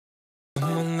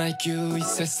like you 이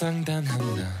세상 단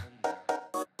하나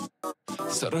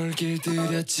서로를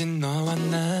길들여진 너와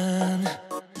난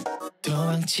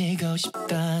도망치고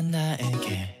싶다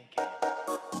나에게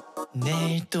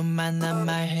내일 또 만나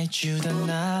말해주던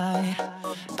날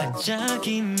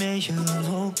반짝임에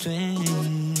현혹돼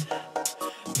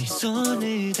네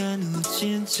손을 다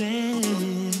놓친 채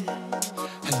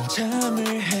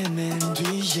한참을 헤맨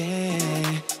뒤에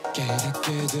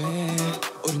깨닫게 돼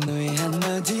우리 너의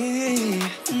한마디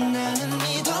나는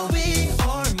믿어 we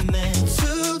are meant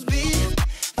to be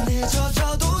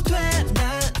늦어져도 돼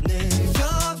나는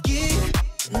여기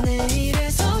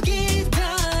내일에서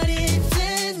기다릴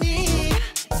테니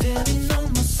There'll be no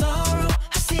more sorrow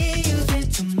I see you there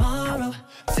tomorrow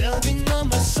There'll be no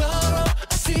more sorrow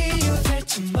I see you there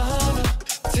tomorrow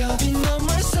There'll be no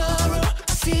more sorrow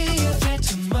I see you there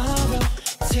tomorrow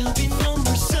There'll be no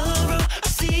more sorrow I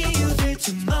see you there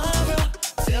tomorrow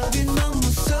There'll be no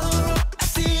more sorrow I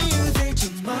see you there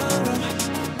tomorrow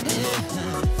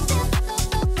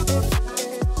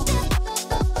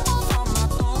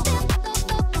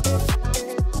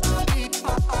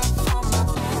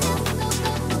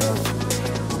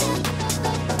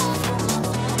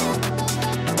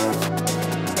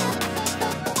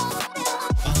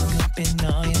황금빛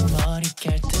너의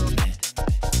머릿결 때문에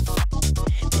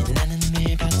나는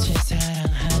매일같이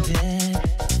사랑하듯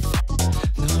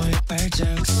너의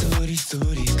발자국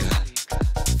소리가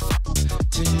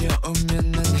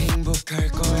들려오면 난 행복할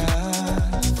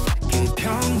거야 그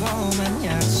평범한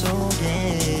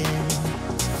약속에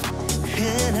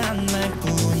흔한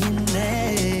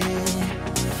말뿐인데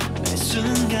매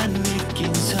순간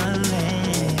느낀 설렘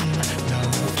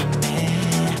너임에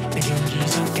내겐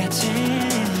기적같이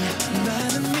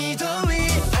나는 믿어 we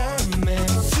are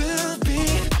meant to be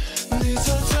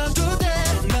늦어져도 돼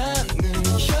나는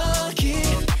여기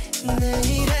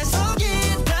내일에서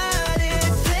기다릴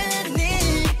테니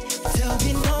There'll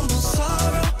be no more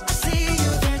sorrow I see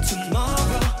you there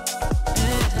tomorrow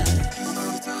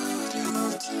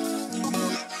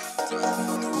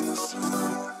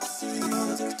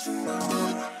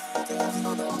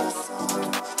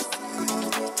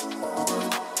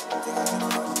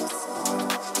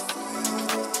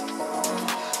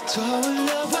떠올려